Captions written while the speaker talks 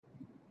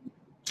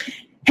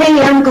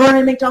Hey, I'm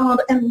Gloria McDonald,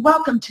 and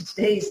welcome to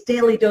today's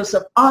Daily Dose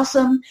of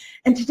Awesome.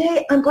 And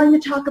today I'm going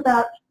to talk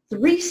about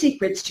 3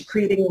 secrets to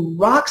creating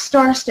rock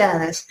star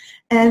status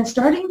and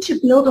starting to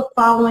build a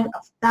following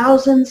of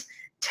thousands,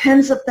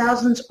 tens of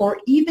thousands, or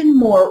even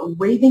more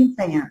raving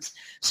fans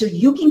so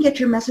you can get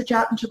your message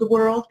out into the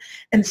world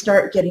and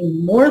start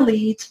getting more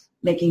leads,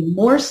 making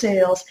more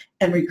sales,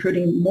 and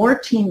recruiting more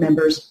team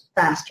members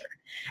faster.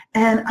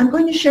 And I'm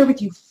going to share with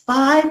you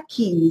 5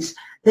 keys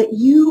that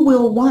you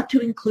will want to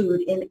include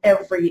in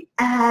every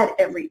ad,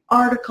 every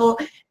article,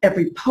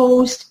 every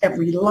post,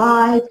 every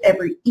live,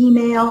 every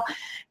email,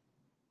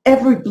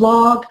 every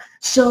blog,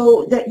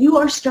 so that you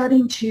are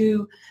starting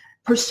to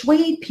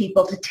persuade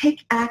people to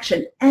take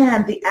action,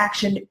 and the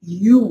action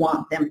you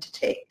want them to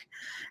take.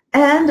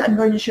 And I'm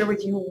going to share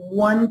with you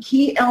one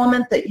key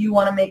element that you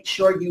want to make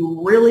sure you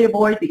really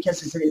avoid,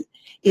 because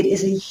it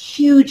is a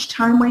huge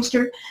time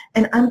waster,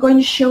 and I'm going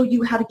to show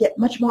you how to get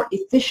much more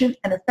efficient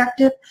and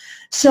effective.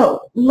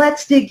 So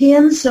let's dig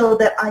in so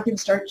that I can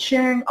start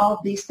sharing all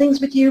of these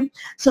things with you.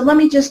 So let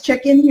me just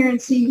check in here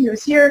and see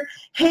who's here.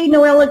 Hey,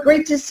 Noella,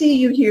 great to see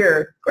you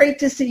here. Great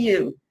to see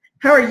you.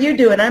 How are you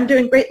doing? I'm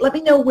doing great. Let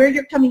me know where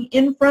you're coming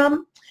in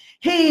from.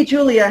 Hey,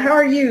 Julia, how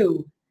are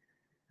you?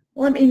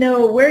 Let me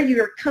know where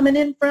you're coming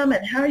in from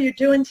and how you're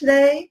doing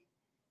today.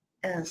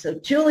 So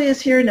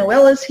Julia's here,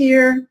 Noella's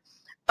here.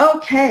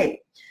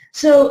 Okay,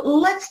 so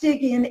let's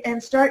dig in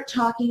and start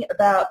talking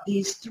about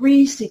these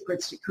 3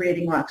 secrets to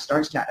creating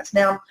rockstar status.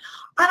 Now,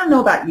 I don't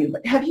know about you,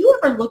 but have you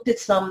ever looked at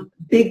some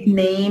big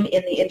name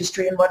in the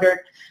industry and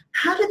wondered,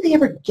 how did they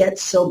ever get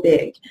so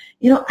big?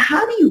 You know,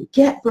 how do you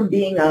get from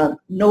being a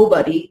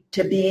nobody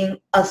to being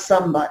a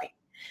somebody?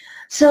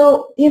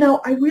 So, you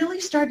know, I really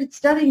started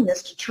studying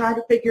this to try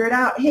to figure it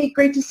out. Hey,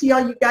 great to see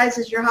all you guys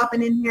as you're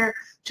hopping in here.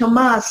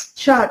 Tomas,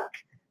 Chuck,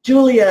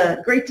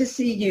 Julia, great to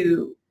see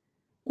you.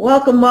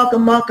 Welcome,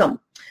 welcome, welcome.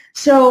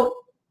 So,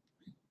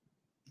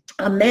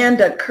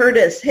 Amanda,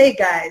 Curtis, hey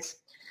guys.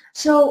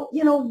 So,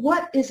 you know,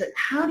 what is it?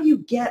 How do you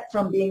get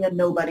from being a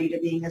nobody to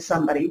being a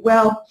somebody?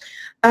 Well,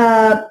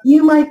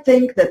 you might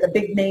think that the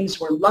big names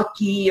were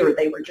lucky, or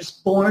they were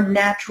just born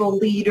natural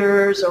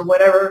leaders or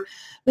whatever.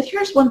 But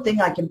here's one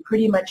thing I can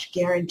pretty much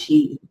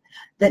guarantee you,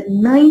 that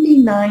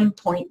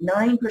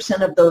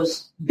 99.9% of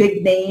those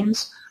big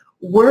names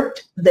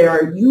worked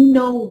their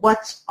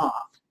you-know-what's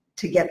off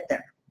to get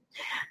there.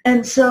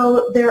 And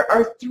so there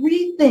are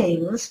 3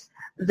 things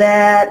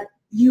that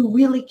you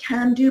really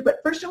can do.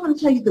 But first I want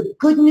to tell you the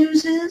good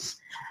news is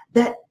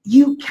that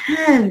you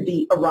can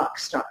be a rock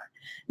star.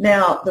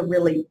 Now, the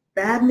really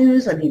bad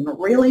news,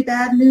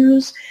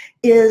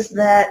 is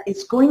that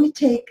it's going to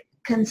take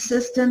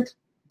consistent,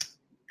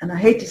 and I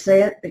hate to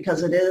say it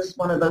because it is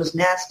one of those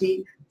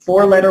nasty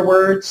 4-letter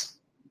words,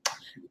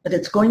 but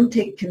it's going to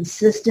take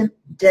consistent,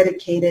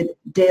 dedicated,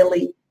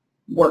 daily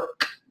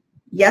work.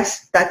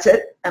 Yes, that's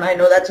it, and I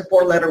know that's a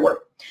 4-letter word.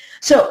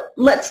 So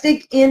let's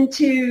dig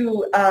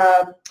into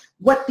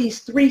what these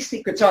 3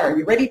 secrets are. Are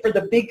you ready for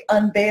the big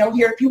unveil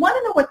here? If you want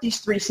to know what these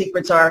 3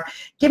 secrets are,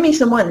 give me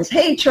some ones.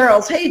 Hey,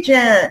 Charles. Hey,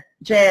 Jan.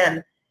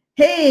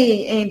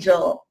 Hey,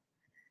 Angel.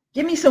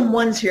 Give me some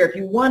ones here if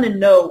you want to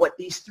know what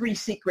these 3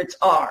 secrets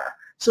are,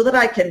 so that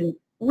I can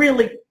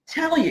really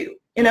tell you,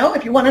 you know,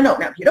 if you want to know.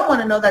 Now, if you don't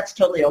want to know, that's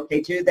totally okay,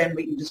 too. Then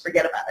we can just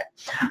forget about it.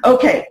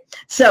 Okay,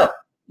 so,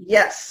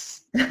 yes,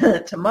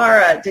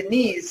 Tamara,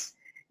 Denise,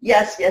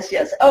 yes.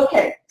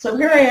 Okay, so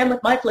here I am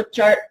with my flip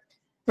chart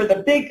for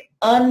the big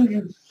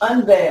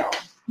unveil.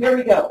 Here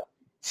we go.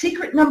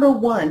 Secret number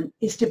 1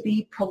 is to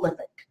be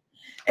prolific.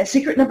 And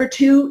secret number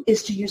 2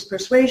 is to use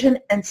persuasion.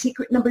 And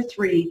secret number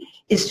 3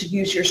 is to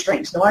use your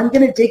strengths. Now, I'm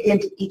going to dig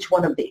into each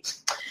one of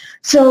these.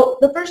 So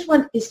the first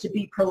one is to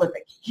be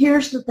prolific.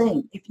 Here's the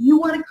thing. If you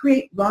want to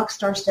create rock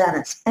star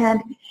status,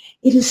 and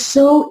it is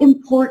so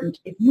important,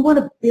 if you want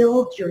to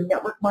build your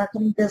network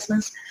marketing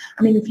business,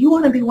 I mean, if you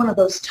want to be one of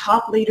those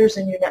top leaders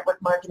in your network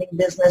marketing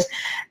business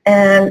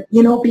and,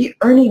 you know, be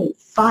earning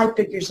 5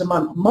 figures a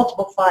month,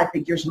 multiple 5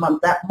 figures a month,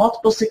 that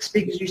multiple 6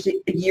 figures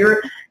a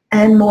year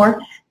and more,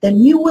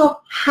 then you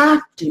will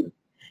have to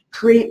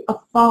create a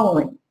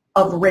following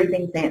of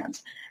raving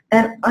fans.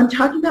 And I'm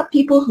talking about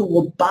people who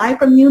will buy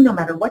from you no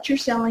matter what you're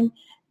selling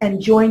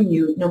and join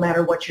you no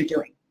matter what you're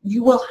doing.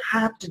 You will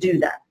have to do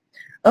that.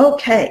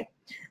 Okay,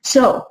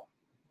 so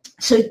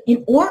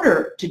in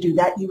order to do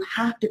that, you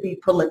have to be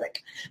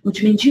prolific,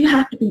 which means you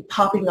have to be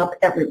popping up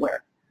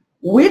everywhere,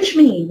 which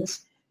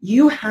means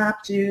you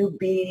have to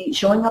be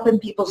showing up in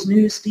people's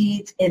news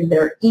feeds, in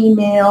their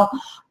email,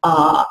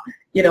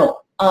 you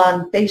know,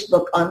 on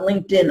Facebook, on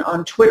LinkedIn,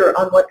 on Twitter,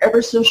 on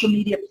whatever social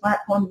media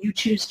platform you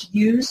choose to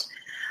use.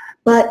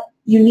 But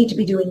you need to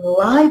be doing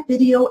live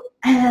video,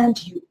 and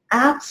you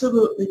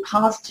absolutely,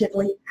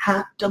 positively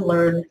have to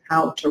learn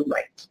how to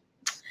write.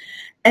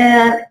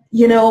 And,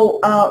 you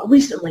know,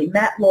 recently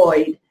Matt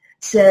Lloyd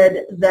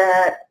said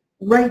that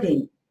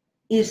writing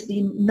is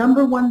the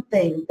number 1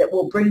 thing that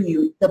will bring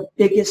you the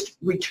biggest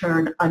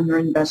return on your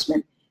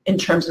investment in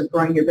terms of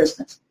growing your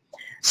business.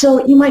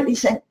 So you might be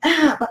saying,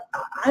 but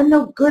I'm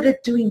no good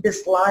at doing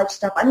this live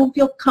stuff. I don't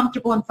feel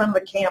comfortable in front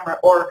of a camera,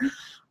 or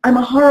I'm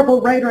a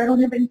horrible writer. I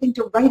don't have anything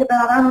to write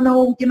about. I don't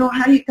know,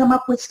 how do you come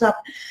up with stuff?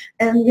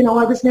 And,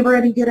 I was never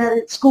any good at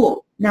it at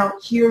school. Now,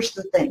 here's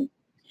the thing.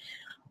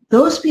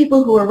 Those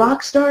people who are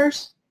rock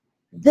stars,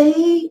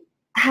 they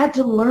had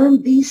to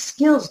learn these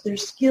skills. They're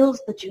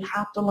skills that you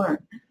have to learn,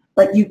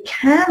 but you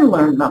can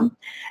learn them.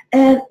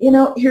 And,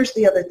 here's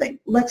the other thing.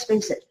 Let's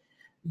face it.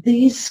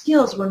 These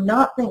skills were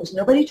not things.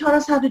 Nobody taught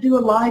us how to do a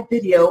live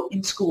video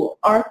in school.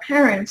 Our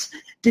parents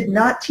did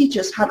not teach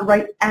us how to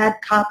write ad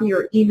copy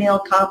or email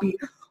copy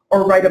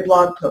or write a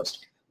blog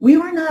post. We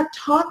were not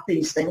taught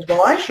these things.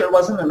 Well, I sure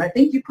wasn't, and I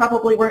think you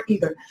probably weren't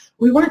either.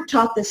 We weren't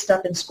taught this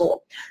stuff in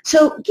school.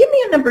 So give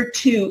me a number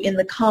 2 in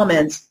the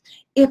comments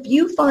if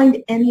you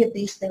find any of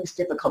these things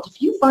difficult.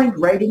 If you find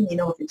writing,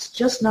 if it's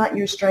just not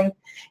your strength,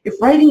 if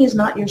writing is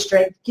not your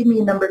strength, give me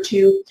a number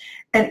 2.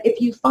 And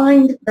if you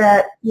find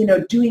that,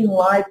 doing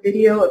live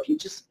video,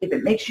 if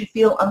it makes you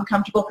feel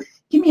uncomfortable,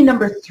 give me a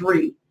number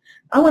 3.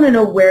 I want to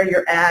know where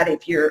you're at,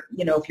 if you're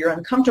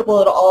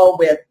uncomfortable at all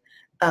with,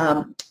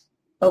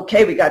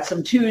 okay, we got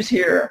some 2s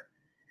here.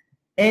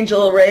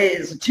 Angel Ray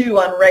is a 2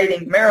 on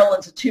writing.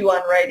 Marilyn's a 2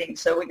 on writing.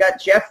 So we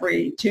got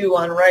Jeffrey, 2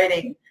 on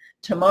writing.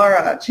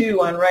 Tamara,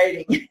 2 on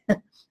writing.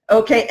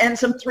 Okay, and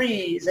some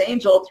 3s.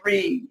 Angel,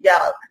 3.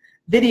 Yeah,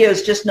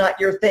 video's just not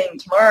your thing.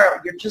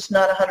 Tamara, you're just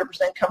not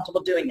 100%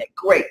 comfortable doing it.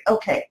 Great.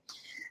 Okay.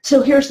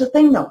 So here's the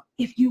thing, though.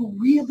 If you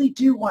really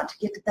do want to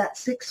get to that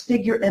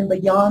 6-figure and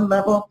beyond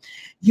level,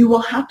 you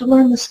will have to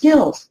learn the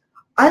skills.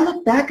 I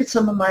look back at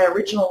some of my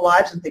original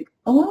lives and think,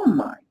 oh,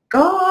 my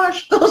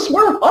gosh, those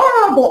were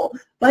horrible.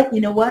 But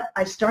you know what?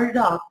 I started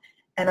off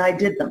and I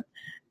did them.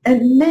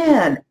 And,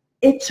 man,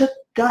 it took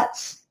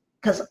guts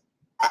because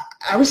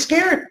I was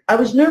scared. I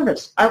was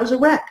nervous. I was a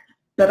wreck.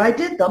 But I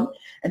did them,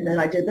 and then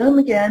I did them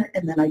again,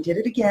 and then I did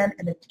it again,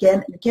 and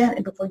again, and again.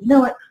 And before you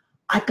know it,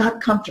 I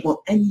got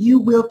comfortable, and you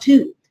will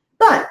too.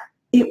 But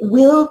it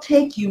will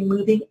take you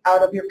moving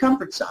out of your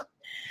comfort zone.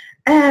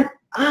 And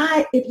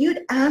if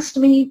you'd asked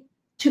me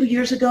 2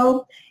 years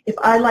ago if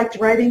I liked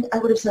writing, I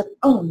would have said,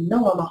 oh,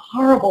 no, I'm a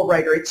horrible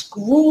writer. It's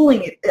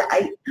grueling.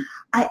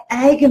 I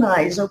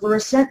agonize over a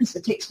sentence.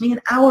 It takes me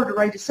an hour to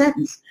write a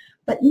sentence.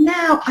 But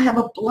now I have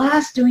a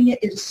blast doing it.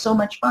 It is so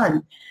much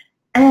fun.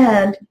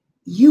 And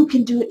you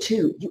can do it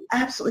too. You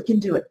absolutely can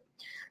do it.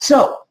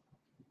 So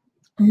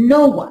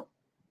no one,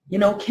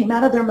 came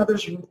out of their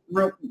mother's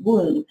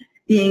womb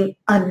being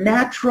a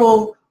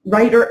natural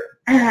writer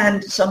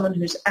and someone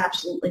who's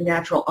absolutely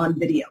natural on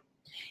video.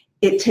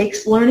 It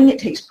takes learning, it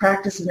takes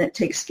practice, and it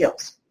takes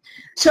skills.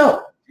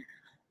 So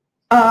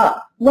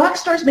rock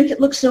stars make it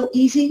look so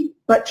easy,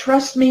 but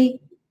trust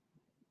me,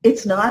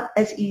 it's not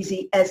as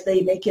easy as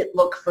they make it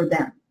look for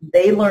them.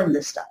 They learn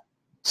this stuff.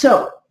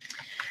 So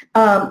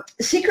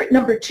secret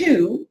number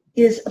 2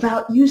 is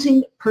about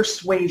using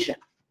persuasion.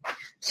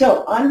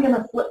 So I'm going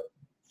to flip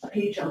a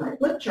page on my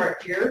flip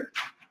chart here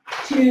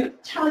to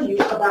tell you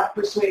about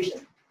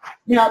persuasion.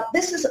 Now,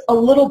 this is a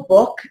little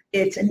book.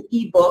 It's an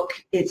ebook.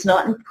 It's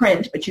not in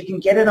print, but you can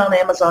get it on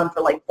Amazon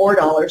for like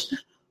 $4.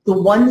 The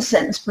One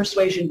Sentence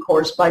Persuasion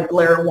Course by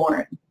Blair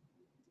Warren.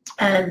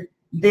 And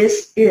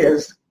this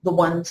is the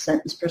One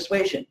Sentence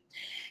Persuasion.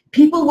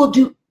 People will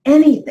do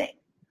anything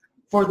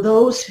for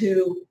those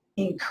who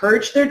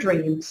encourage their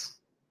dreams,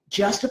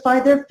 justify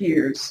their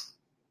failures,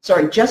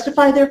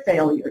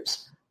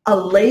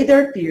 allay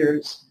their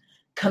fears,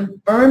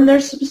 confirm their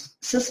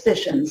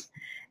suspicions,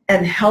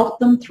 and help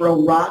them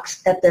throw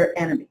rocks at their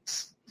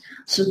enemies.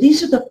 So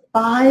these are the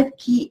 5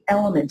 key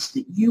elements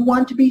that you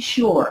want to be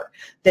sure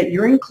that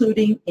you're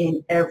including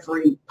in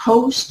every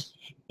post,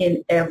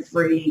 in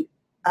every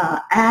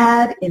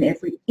ad, in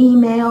every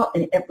email,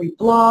 in every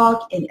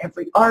blog, in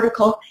every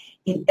article,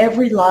 in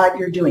every live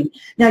you're doing.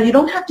 Now, you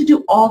don't have to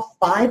do all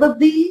 5 of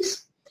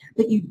these,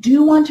 but you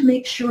do want to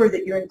make sure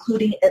that you're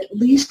including at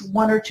least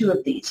 1 or 2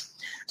 of these.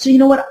 So you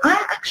know what? I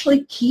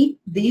actually keep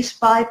these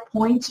 5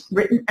 points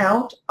written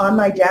out on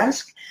my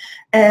desk,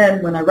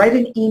 and when I write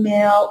an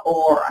email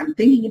or I'm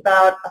thinking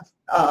about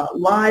a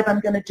live I'm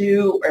going to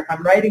do, or if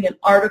I'm writing an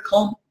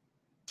article,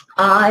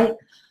 I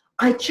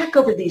check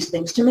over these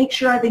things to make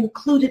sure I've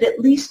included at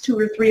least 2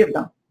 or 3 of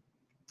them.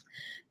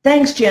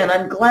 Thanks, Jen.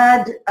 I'm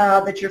glad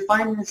that you're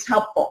finding this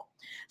helpful.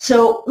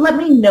 So let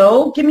me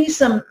know. Give me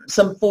some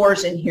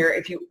 4s in here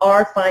if you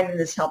are finding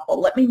this helpful.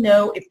 Let me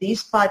know if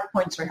these 5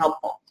 points are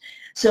helpful.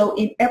 So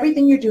in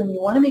everything you're doing, you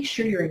want to make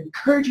sure you're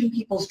encouraging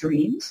people's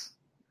dreams,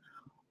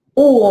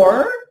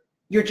 or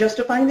you're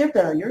justifying their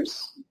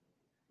failures,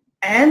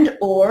 and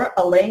or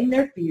allaying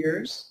their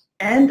fears,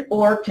 and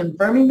or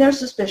confirming their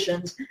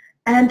suspicions,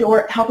 and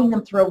or helping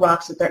them throw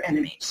rocks at their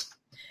enemies.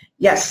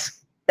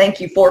 Yes, thank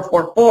you,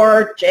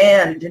 444,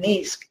 Jan,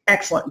 Denise,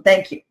 excellent,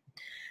 thank you.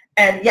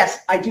 And yes,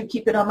 I do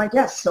keep it on my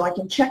desk so I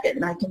can check it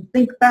and I can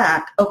think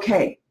back,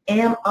 okay,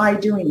 am I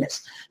doing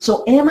this?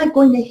 So am I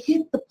going to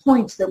hit the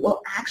points that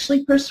will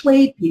actually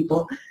persuade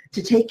people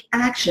to take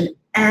action,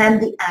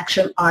 and the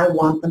action I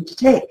want them to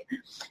take?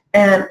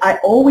 And I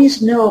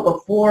always know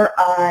before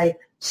I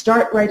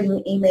start writing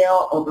an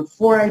email or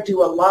before I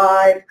do a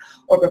live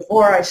or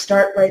before I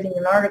start writing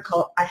an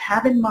article, I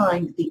have in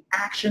mind the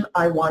action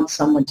I want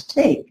someone to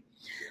take.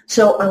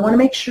 So I want to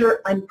make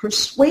sure I'm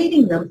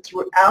persuading them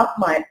throughout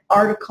my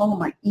article,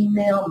 my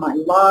email, my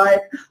live,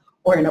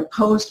 or in a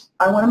post.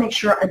 I want to make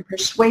sure I'm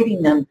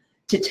persuading them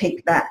to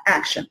take that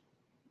action.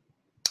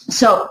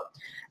 So,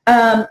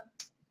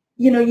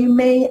 you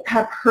may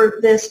have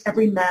heard this,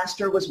 every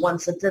master was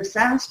once a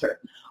disaster.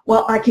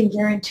 Well, I can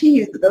guarantee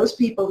you that those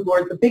people who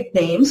are the big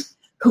names,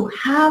 who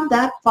have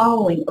that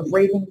following of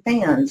raving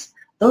fans,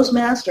 those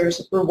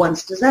masters were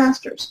once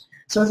disasters.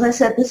 So as I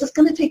said, this is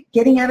going to take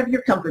getting out of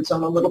your comfort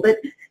zone a little bit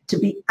to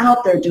be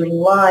out there doing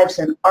lives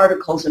and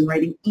articles and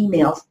writing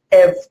emails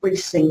every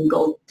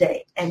single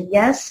day. And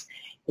yes,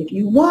 if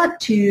you want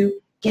to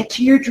get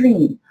to your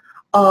dream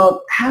of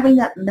having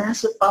that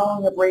massive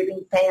following of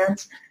raving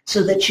fans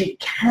so that you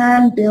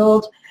can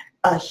build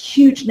a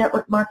huge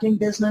network marketing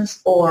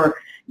business or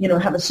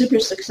have a super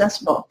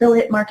successful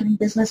affiliate marketing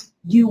business,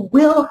 you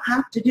will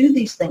have to do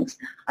these things.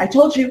 I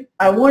told you,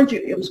 I warned you,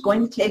 it was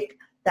going to take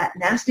that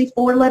nasty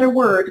 4-letter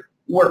word,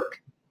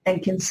 work,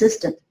 and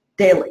consistent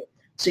daily.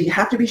 So you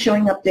have to be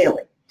showing up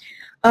daily.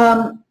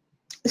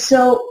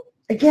 So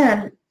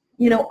again,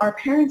 our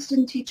parents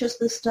didn't teach us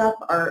this stuff.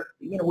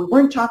 We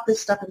weren't taught this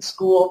stuff in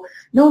school.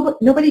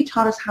 Nobody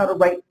taught us how to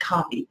write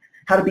copy,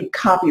 how to be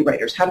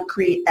copywriters, how to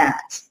create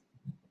ads.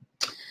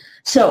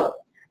 So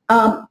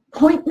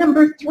point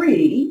number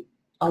 3,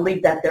 I'll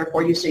leave that there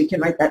for you so you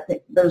can write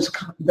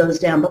those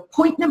down. But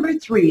point number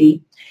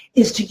 3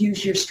 is to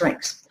use your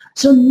strengths.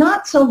 So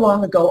not so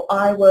long ago,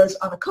 I was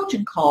on a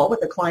coaching call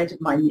with a client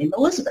of mine named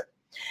Elizabeth.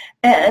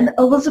 And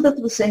Elizabeth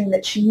was saying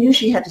that she knew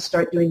she had to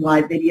start doing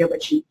live video,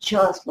 but she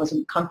just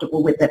wasn't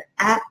comfortable with it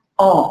at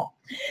all.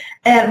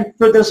 And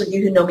for those of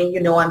you who know me,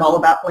 I'm all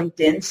about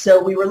LinkedIn.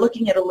 So we were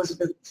looking at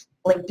Elizabeth's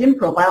LinkedIn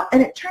profile,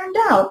 and it turned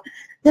out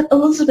that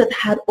Elizabeth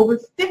had over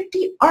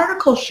 50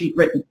 articles she'd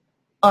written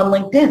on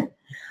LinkedIn.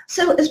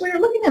 So as we were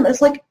looking at it,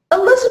 it's like,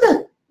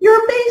 Elizabeth,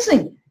 you're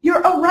amazing.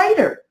 You're a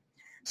writer.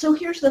 So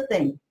here's the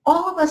thing.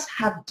 All of us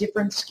have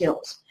different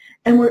skills,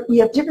 and we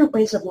have different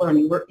ways of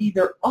learning. We're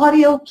either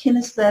audio,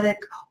 kinesthetic,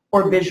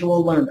 or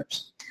visual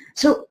learners.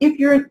 So if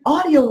you're an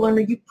audio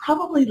learner, you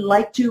probably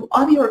like to,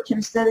 audio or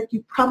kinesthetic,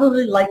 you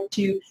probably like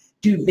to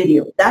do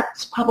video.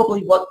 That's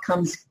probably what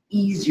comes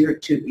easier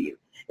to you.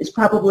 It's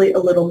probably a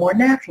little more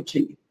natural to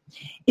you.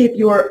 If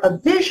you're a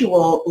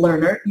visual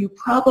learner, you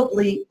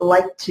probably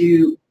like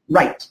to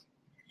write.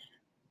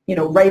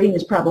 Writing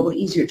is probably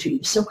easier to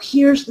you. So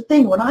here's the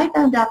thing. When I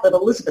found out that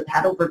Elizabeth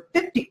had over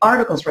 50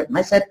 articles written,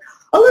 I said,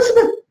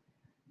 Elizabeth,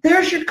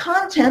 there's your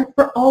content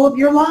for all of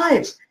your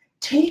lives.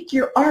 Take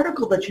your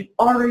article that you've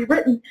already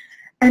written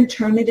and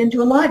turn it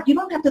into a live. You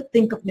don't have to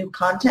think of new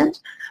content,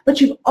 but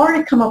you've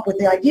already come up with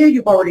the idea.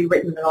 You've already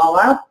written it all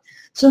out.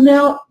 So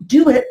now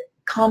do it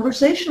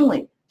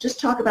conversationally. Just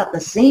talk about the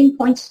same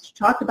points that you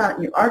talked about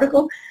in your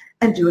article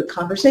and do it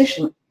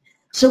conversationally.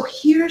 So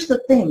here's the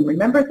thing.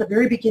 Remember at the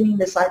very beginning of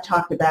this, I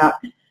talked about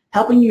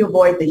helping you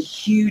avoid the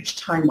huge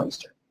time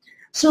waster.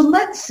 So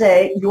let's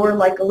say you're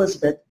like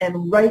Elizabeth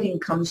and writing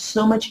comes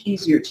so much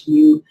easier to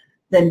you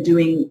than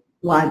doing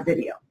live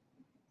video.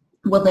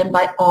 Well, then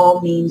by all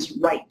means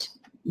write.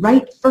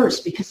 Write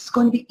first because it's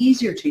going to be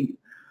easier to you.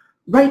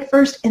 Write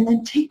first and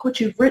then take what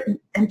you've written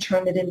and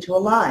turn it into a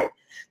live.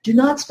 Do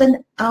not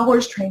spend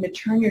hours trying to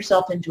turn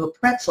yourself into a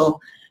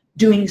pretzel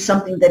doing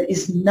something that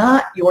is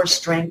not your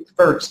strength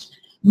first.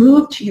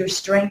 Move to your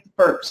strength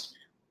first.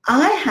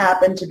 I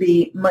happen to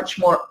be much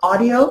more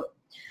audio,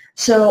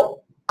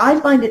 so I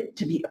find it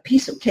to be a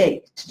piece of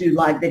cake to do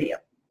live video.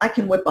 I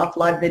can whip off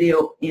live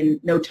video in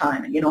no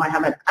time. I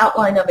have an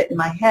outline of it in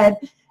my head.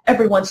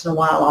 Every once in a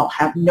while I'll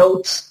have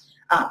notes,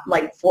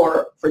 like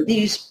for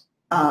these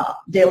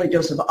Daily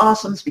Dose of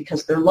Awesomes,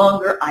 because they're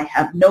longer, I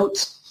have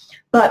notes.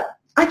 But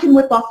I can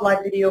whip off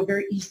live video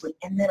very easily,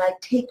 and then I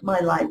take my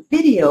live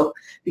video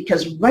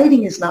because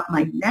writing is not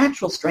my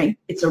natural strength.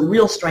 It's a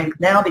real strength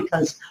now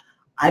because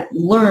I've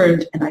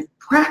learned and I've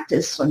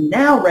practiced, so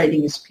now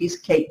writing is a piece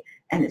of cake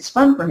and it's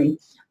fun for me.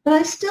 But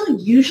I still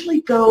usually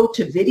go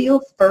to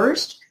video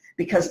first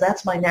because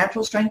that's my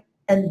natural strength,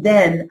 and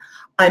then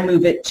I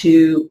move it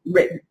to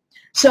written.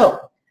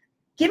 So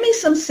give me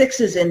some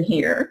 6s in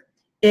here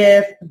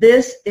if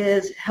this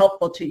is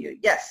helpful to you.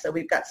 Yes, so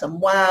we've got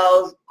some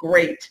wows,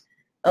 great.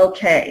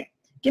 Okay,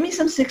 give me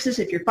some 6s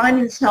if you're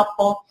finding this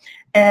helpful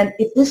and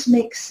if this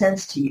makes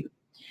sense to you.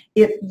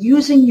 If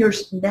using your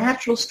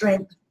natural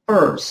strength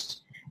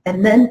first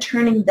and then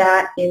turning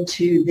that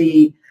into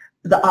the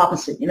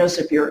opposite.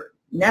 So if your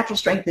natural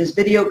strength is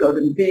video, go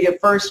to the video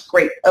first,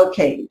 great.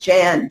 Okay,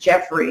 Jan,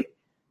 Jeffrey,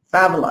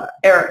 Favela,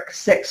 Eric,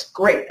 6,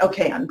 great.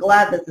 Okay, I'm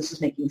glad that this is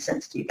making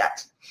sense to you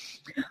guys.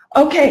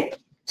 Okay,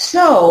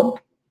 so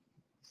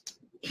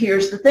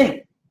here's the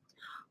thing.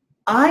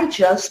 I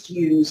just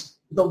used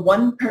the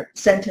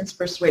one-sentence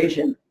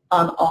persuasion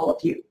on all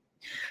of you.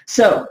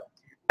 So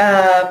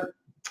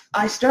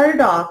I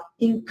started off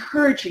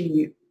encouraging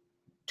you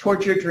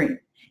towards your dream,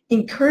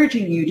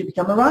 encouraging you to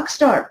become a rock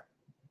star.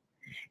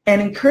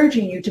 and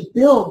encouraging you to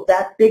build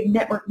that big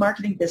network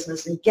marketing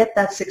business and get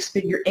that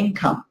six-figure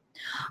income.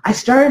 I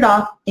started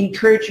off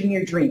encouraging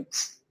your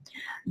dreams.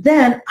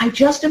 Then I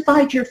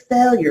justified your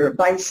failure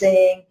by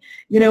saying,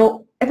 you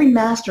know, every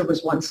master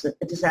was once a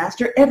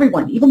disaster.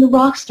 Everyone, even the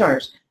rock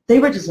stars, they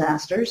were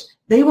disasters.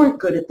 They weren't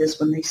good at this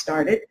when they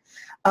started.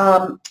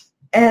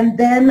 And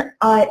then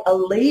I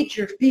allayed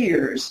your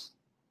fears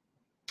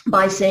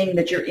by saying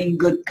that you're in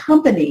good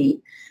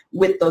company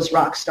with those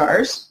rock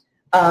stars,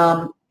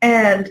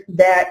 and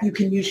that you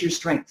can use your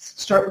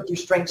strengths. Start with your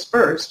strengths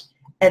first,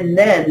 and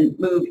then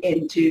move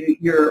into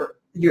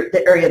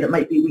the area that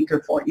might be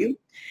weaker for you.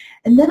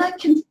 And then I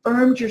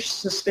confirmed your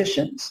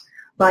suspicions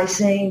by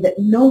saying that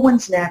no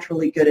one's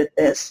naturally good at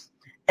this,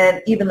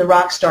 and even the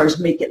rock stars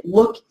make it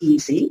look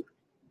easy.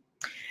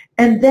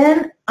 And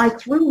then I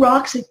threw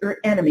rocks at your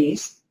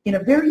enemies in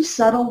a very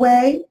subtle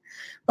way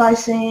by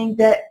saying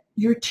that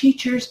your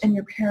teachers and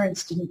your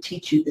parents didn't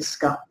teach you this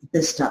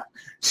stuff.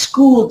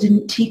 School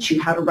didn't teach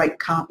you how to write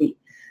copy.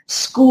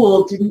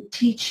 School didn't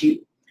teach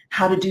you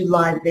how to do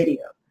live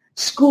video.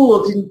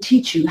 School didn't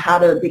teach you how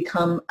to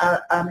become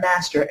a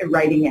master at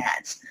writing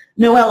ads.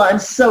 Noella, I'm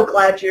so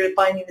glad you're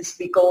finding this to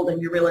be gold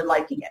and you're really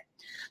liking it.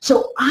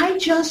 So I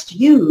just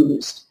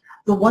used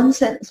the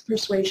one-sentence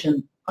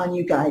persuasion on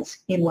you guys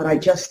in what I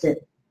just did.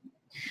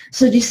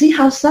 So do you see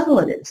how subtle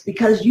it is?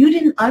 Because you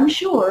didn't, I'm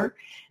sure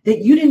that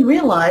you didn't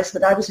realize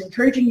that I was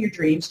encouraging your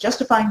dreams,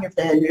 justifying your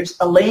failures,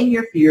 allaying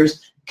your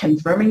fears,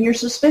 confirming your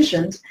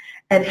suspicions,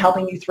 and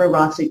helping you throw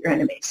rocks at your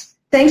enemies.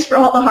 Thanks for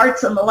all the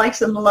hearts and the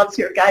likes and the loves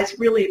here, guys.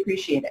 Really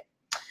appreciate it.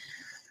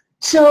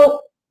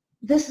 So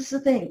this is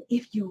the thing.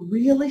 If you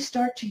really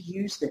start to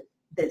use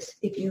this,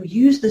 if you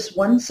use this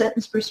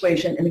one-sentence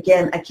persuasion, and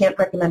again, I can't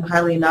recommend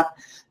highly enough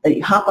that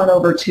you hop on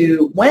over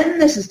to, when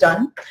this is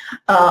done,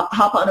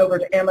 hop on over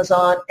to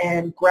Amazon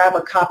and grab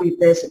a copy of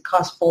this. It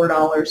costs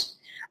 $4.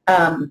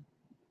 And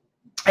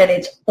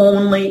it's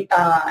only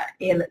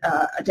in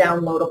a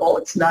downloadable.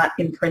 It's not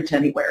in print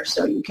anywhere,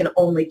 so you can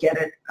only get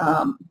it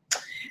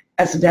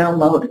as a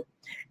download.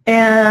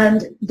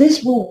 And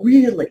this will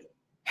really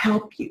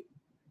help you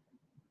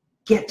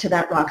get to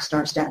that rock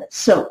star status.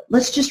 So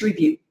let's just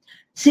review.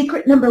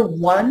 Secret number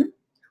 1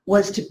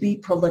 was to be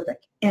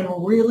prolific. And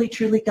really,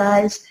 truly,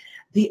 guys,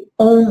 the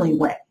only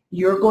way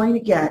you're going to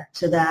get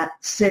to that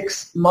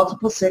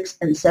multiple 6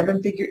 and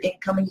 7-figure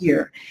income a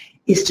year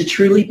is to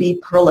truly be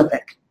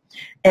prolific.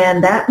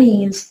 And that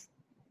means,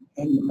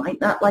 and you might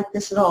not like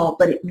this at all,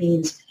 but it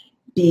means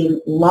being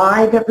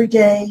live every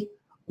day,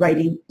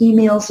 writing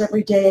emails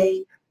every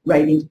day,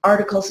 writing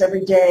articles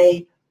every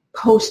day,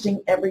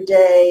 posting every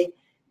day,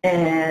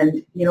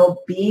 and, you know,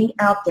 being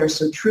out there.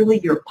 So truly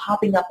you're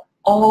popping up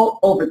all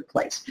over the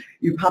place.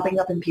 You're popping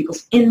up in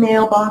people's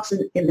email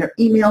boxes, in their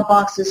email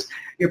boxes.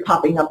 You're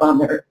popping up on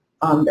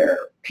their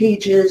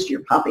pages.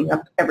 You're popping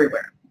up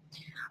everywhere.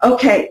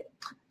 Okay,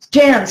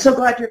 Jan, so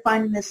glad you're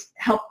finding this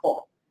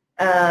helpful.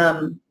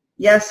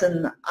 Yes,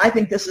 and I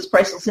think this is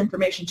priceless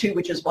information too,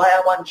 which is why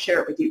I wanted to share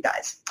it with you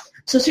guys.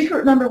 So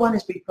secret number 1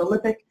 is be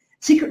prolific.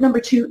 Secret number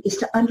 2 is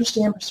to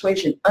understand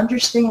persuasion.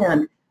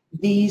 Understand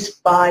these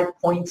 5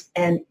 points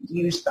and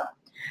use them.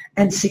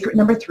 And secret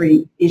number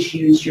 3 is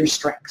use your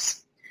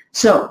strengths.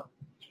 So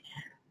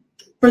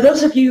for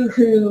those of you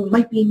who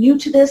might be new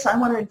to this, I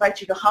want to invite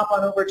you to hop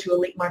on over to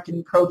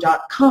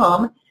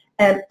EliteMarketingPro.com.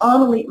 And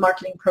on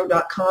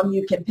EliteMarketingPro.com,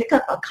 you can pick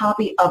up a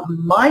copy of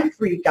my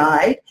free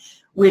guide,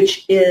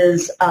 which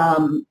is,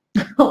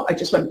 oh, I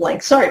just went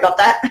blank. Sorry about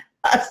that.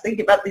 I was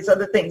thinking about these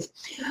other things,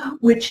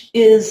 which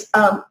is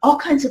all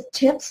kinds of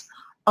tips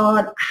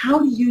on how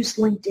to use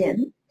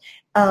LinkedIn.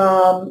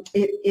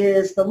 It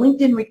is the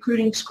LinkedIn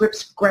Recruiting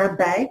Scripts grab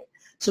bag.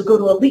 So go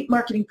to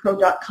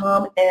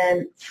EliteMarketingPro.com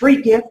and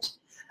free gift,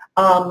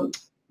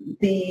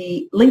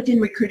 the LinkedIn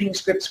Recruiting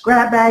Scripts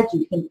grab bag.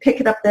 You can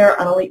pick it up there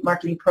on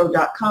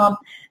EliteMarketingPro.com.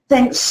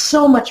 Thanks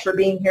so much for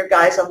being here,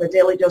 guys, on the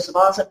Daily Dose of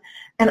Awesome.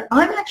 And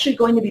I'm actually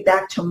going to be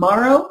back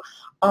tomorrow.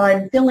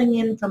 I'm filling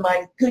in for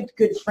my good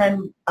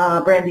friend,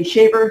 Brandy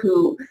Shaver,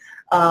 who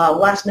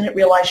last minute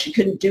realized she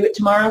couldn't do it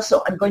tomorrow.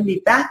 So I'm going to be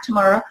back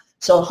tomorrow.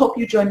 So I hope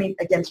you join me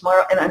again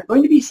tomorrow. And I'm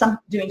going to be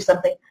doing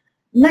something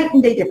night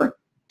and day different.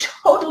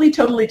 Totally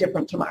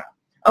different tomorrow.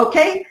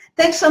 Okay?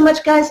 Thanks so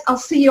much, guys. I'll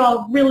see you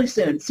all really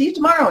soon. See you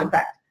tomorrow, in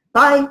fact.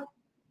 Bye.